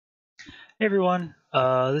Hey everyone,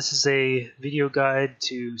 this is a video guide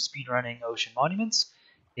to speedrunning ocean monuments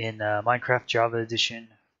in Minecraft Java Edition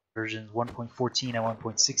versions 1.14 and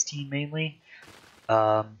 1.16 mainly.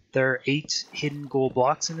 There are 8 hidden gold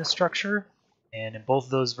blocks in this structure, and in both of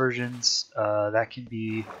those versions that can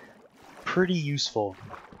be pretty useful.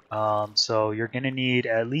 So you're going to need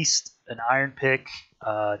at least an iron pick,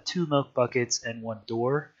 2 milk buckets, and 1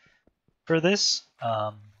 door for this.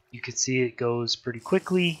 You can see it goes pretty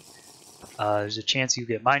quickly. There's a chance you'll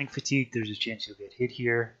get mining fatigue, there's a chance you'll get hit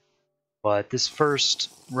here. But this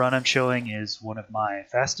first run I'm showing is one of my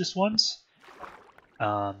fastest ones.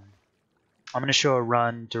 I'm going to show a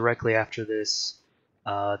run directly after this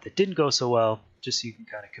that didn't go so well, just so you can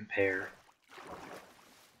kind of compare.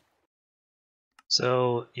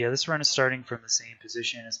 So yeah, this run is starting from the same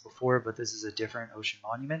position as before, but this is a different ocean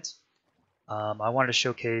monument. I wanted to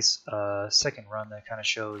showcase a second run that kind of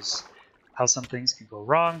shows how some things can go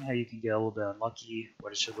wrong, how you can get a little bit unlucky,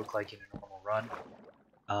 what it should look like in a normal run.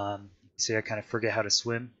 You can see I kind of forget how to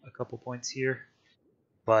swim a couple points here,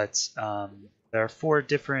 but there are 4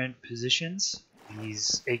 different positions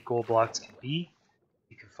these 8 gold blocks can be.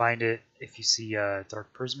 You can find it if you see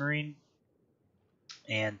dark prismarine,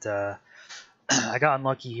 and I got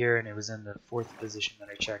unlucky here and it was in the 4th position that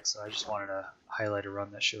I checked, so I just wanted to highlight a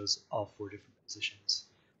run that shows all 4 different positions.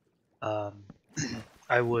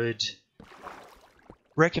 I would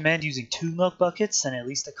recommend using 2 milk buckets and at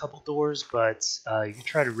least a couple doors, but you can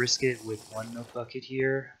try to risk it with 1 milk bucket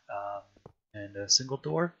here and a single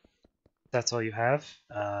door. That's all you have.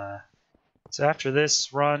 So after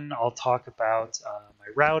this run, I'll talk about my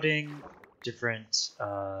routing, different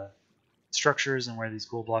structures and where these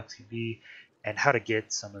gold blocks can be, and how to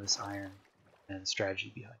get some of this iron and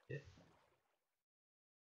strategy behind it.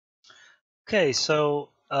 Okay, so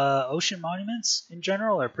ocean monuments in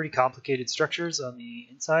general are pretty complicated structures on the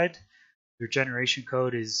inside. Their generation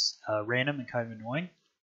code is random and kind of annoying,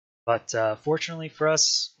 but fortunately for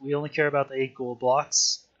us, we only care about the 8 gold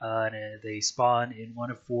blocks, and they spawn in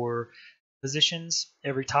 1 of 4 positions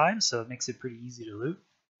every time, so it makes it pretty easy to loot.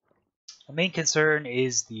 The main concern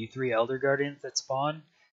is the 3 Elder Guardians that spawn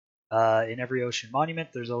in every ocean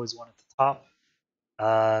monument. There's always one at the top.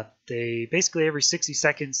 They basically every 60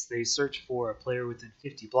 seconds they search for a player within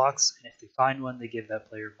 50 blocks, and if they find one, they give that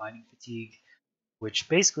player mining fatigue, which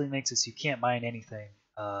basically makes it so you can't mine anything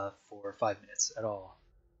for 5 minutes at all.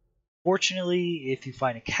 Fortunately, if you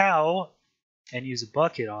find a cow and use a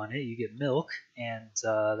bucket on it, you get milk, and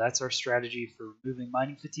that's our strategy for removing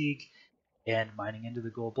mining fatigue and mining into the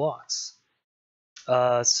gold blocks.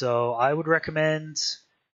 So I would recommend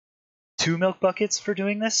 2 milk buckets for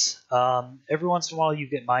doing this. Every once in a while you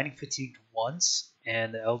get mining fatigued once,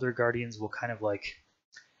 and the Elder Guardians will kind of like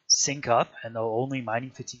sync up, and they'll only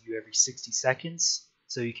mining fatigue you every 60 seconds.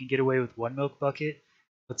 So you can get away with 1 milk bucket,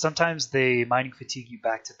 but sometimes they mining fatigue you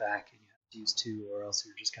back to back, and you have to use 2, or else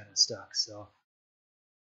you're just kind of stuck. So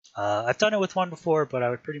I've done it with 1 before, but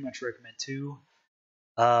I would pretty much recommend 2.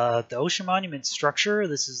 The ocean monument structure,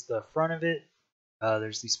 this is the front of it.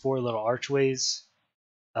 There's these 4 little archways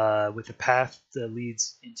with a path that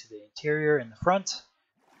leads into the interior in the front.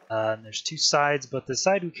 And there's 2 sides, but the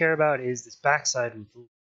side we care about is this back side with little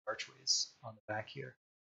archways on the back here.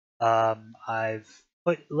 I've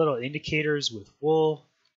put little indicators with wool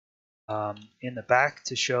in the back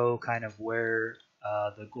to show kind of where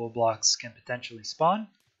the gold blocks can potentially spawn.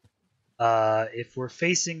 If we're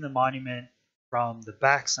facing the monument from the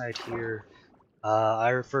back side here,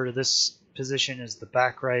 I refer to this position as the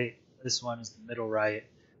back right, this one is the middle right,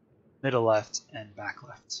 middle left, and back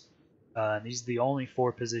left. And these are the only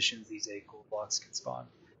 4 positions these 8 gold blocks can spawn.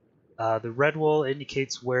 The red wool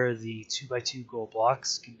indicates where the 2x2 gold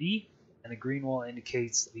blocks can be, and the green wool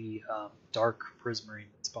indicates the dark prismarine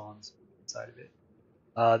that spawns inside of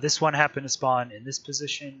it. This one happened to spawn in this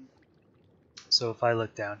position, so if I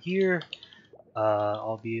look down here,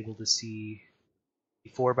 I'll be able to see the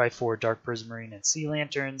 4x4 dark prismarine and sea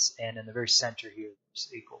lanterns, and in the very center here,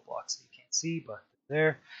 there's 8 gold blocks that you can't see, but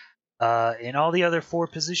they're there. In all the other 4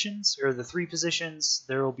 positions, or the 3 positions,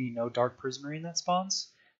 there will be no dark prismarine that spawns.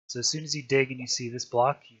 So as soon as you dig and you see this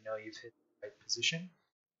block, you know you've hit the right position.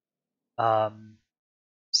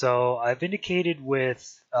 So I've indicated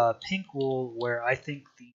with pink wool where I think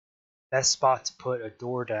the best spot to put a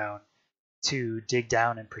door down to dig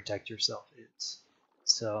down and protect yourself is.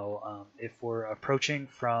 So if we're approaching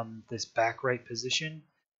from this back right position,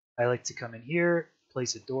 I like to come in here,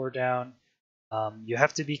 place a door down. You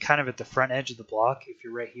have to be kind of at the front edge of the block. If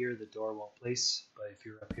you're right here, the door won't place, but if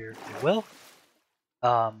you're up here, it will.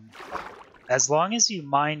 As long as you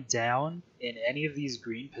mine down in any of these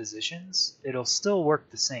green positions, it'll still work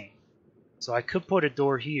the same. So I could put a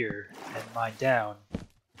door here and mine down.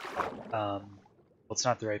 Well, it's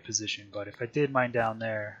not the right position, but if I did mine down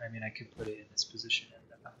there, I mean, I could put it in this position.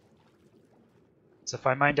 So if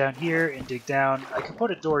I mine down here and dig down, I could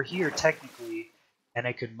put a door here technically, and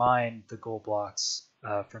I could mine the gold blocks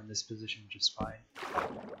from this position just fine.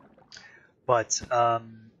 But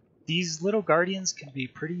these little guardians can be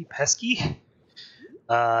pretty pesky,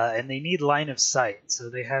 and they need line of sight. So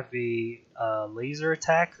they have a laser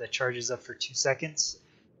attack that charges up for 2 seconds,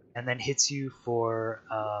 and then hits you for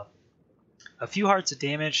a few hearts of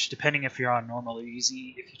damage, depending if you're on normal or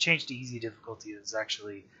easy. If you change to easy difficulty, it's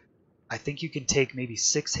actually, I think you can take maybe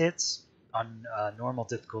 6 hits. On normal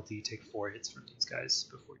difficulty, you take 4 hits from these guys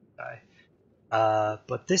before you die.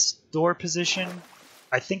 But this door position,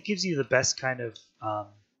 I think, gives you the best kind of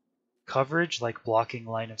coverage, like blocking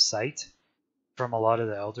line of sight from a lot of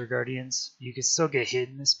the Elder Guardians. You can still get hit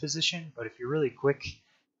in this position, but if you're really quick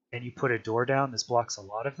and you put a door down, this blocks a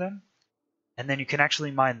lot of them. And then you can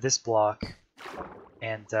actually mine this block,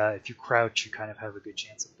 and if you crouch, you kind of have a good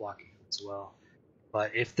chance of blocking them as well.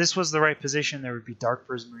 But if this was the right position, there would be Dark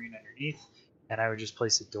Prismarine underneath, and I would just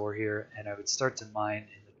place a door here, and I would start to mine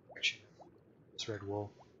in the direction of this red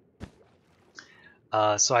wool.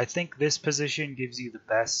 So I think this position gives you the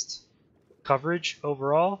best coverage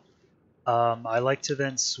overall. I like to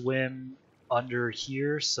then swim under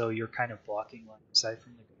here, so you're kind of blocking line of sight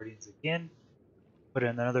from the Guardians again. Put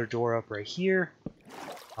another door up right here,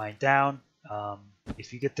 mine down.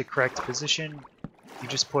 If you get the correct position, you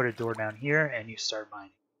just put a door down here and you start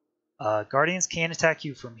mining. Guardians can attack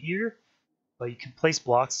you from here, but you can place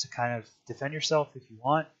blocks to kind of defend yourself if you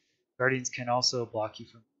want. Guardians can also block you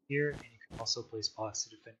from here, and you can also place blocks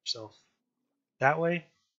to defend yourself that way.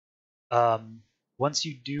 Once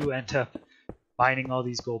you do end up mining all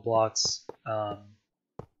these gold blocks,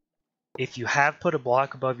 if you have put a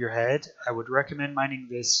block above your head, I would recommend mining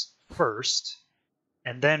this first,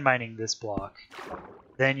 and then mining this block.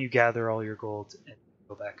 Then you gather all your gold and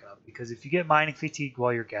go back up. Because if you get mining fatigue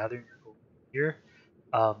while you're gathering your gold here,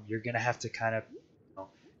 you're going to have to kind of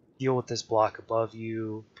deal with this block above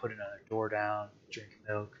you, put another door down, drink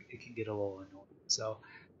milk. It can get a little annoying. So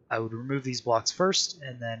I would remove these blocks first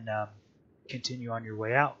and then continue on your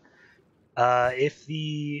way out. If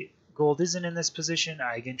the gold isn't in this position,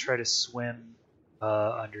 I again try to swim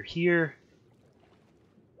under here.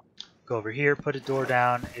 Go over here, put a door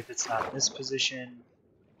down. If it's not in this position,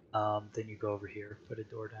 then you go over here, put a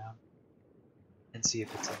door down, and see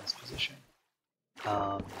if it's in this position.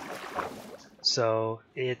 So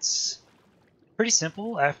it's pretty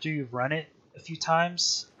simple after you've run it a few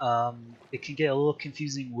times. It can get a little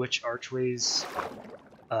confusing which archways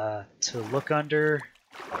to look under.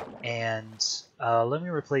 And let me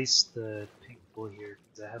replace the pink wool here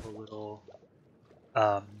because I have a little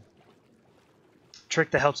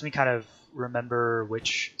trick that helps me kind of remember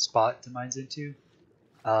which spot to mine into.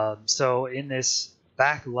 So in this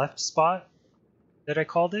back left spot that I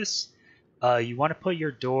call this, you want to put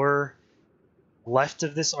your door left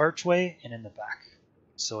of this archway and in the back.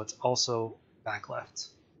 So it's also back left.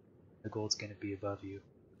 The gold's going to be above you.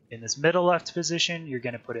 In this middle left position, you're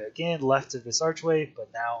going to put it again left of this archway, but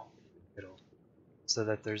now middle, so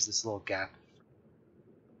that there's this little gap.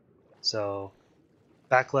 So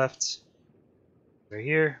back left right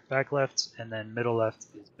here, back left, and then middle left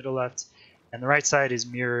is middle left. And the right side is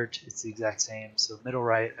mirrored, it's the exact same. So middle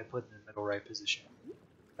right, I put in the middle right position.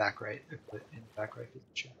 Back right, I put in the back right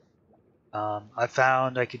position. I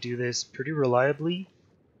found I could do this pretty reliably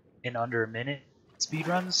in under a minute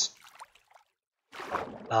speedruns.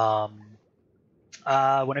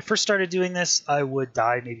 When I first started doing this, I would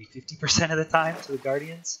die maybe 50% of the time to the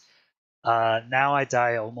Guardians. Now I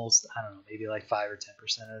die almost, I don't know, maybe like 5 or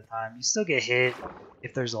 10% of the time. You still get hit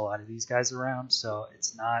if there's a lot of these guys around, so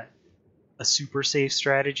it's not a super safe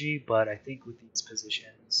strategy, but I think with these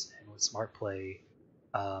positions and with smart play,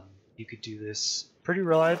 you could do this pretty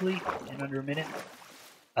reliably in under a minute.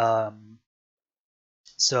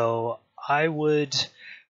 So I would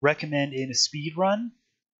recommend in a speed run,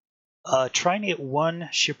 try and get 1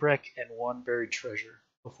 shipwreck and 1 buried treasure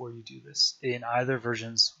before you do this in either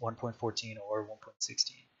versions 1.14 or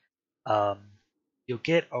 1.16. You'll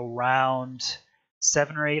get around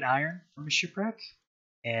 7 or 8 iron from a shipwreck,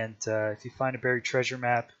 and if you find a buried treasure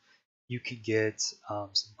map, you can get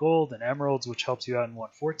some gold and emeralds, which helps you out in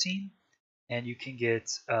 1.14, and you can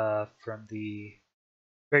get from the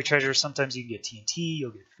buried treasure, sometimes you can get TNT,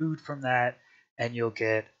 you'll get food from that, and you'll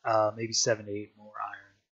get maybe 7 to 8 more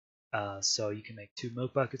iron. So you can make 2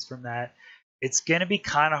 milk buckets from that. It's going to be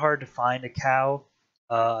kind of hard to find a cow.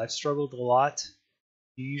 I've struggled a lot.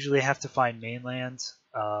 You usually have to find mainland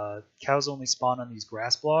Cows only spawn on these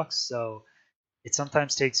grass blocks, so it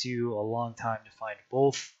sometimes takes you a long time to find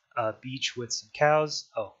both a beach with some cows.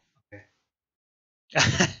 Oh, okay.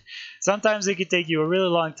 Sometimes it can take you a really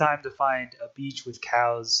long time to find a beach with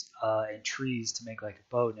cows and trees to make like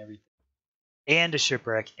a boat and everything, and a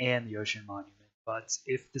shipwreck and the ocean monument. But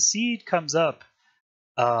if the seed comes up,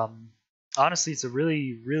 honestly, it's a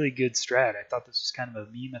really, really good strat. I thought this was kind of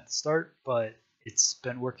a meme at the start, but it's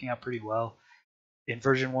been working out pretty well. In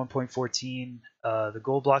version 1.14, the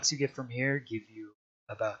gold blocks you get from here give you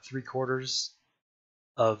about 3/4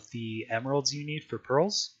 of the emeralds you need for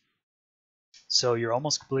pearls. So you're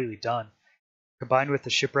almost completely done. Combined with the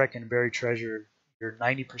shipwreck and buried treasure, you're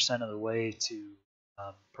 90% of the way to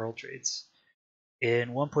pearl trades.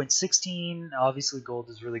 In 1.16, obviously gold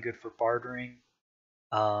is really good for bartering.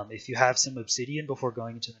 If you have some obsidian before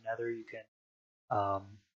going into the nether, you can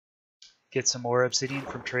get some more obsidian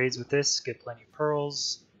from trades with this, get plenty of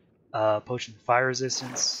pearls, potion of fire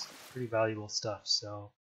resistance, pretty valuable stuff.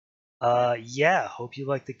 So yeah, hope you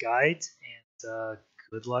like the guide, and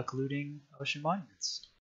good luck looting ocean monuments.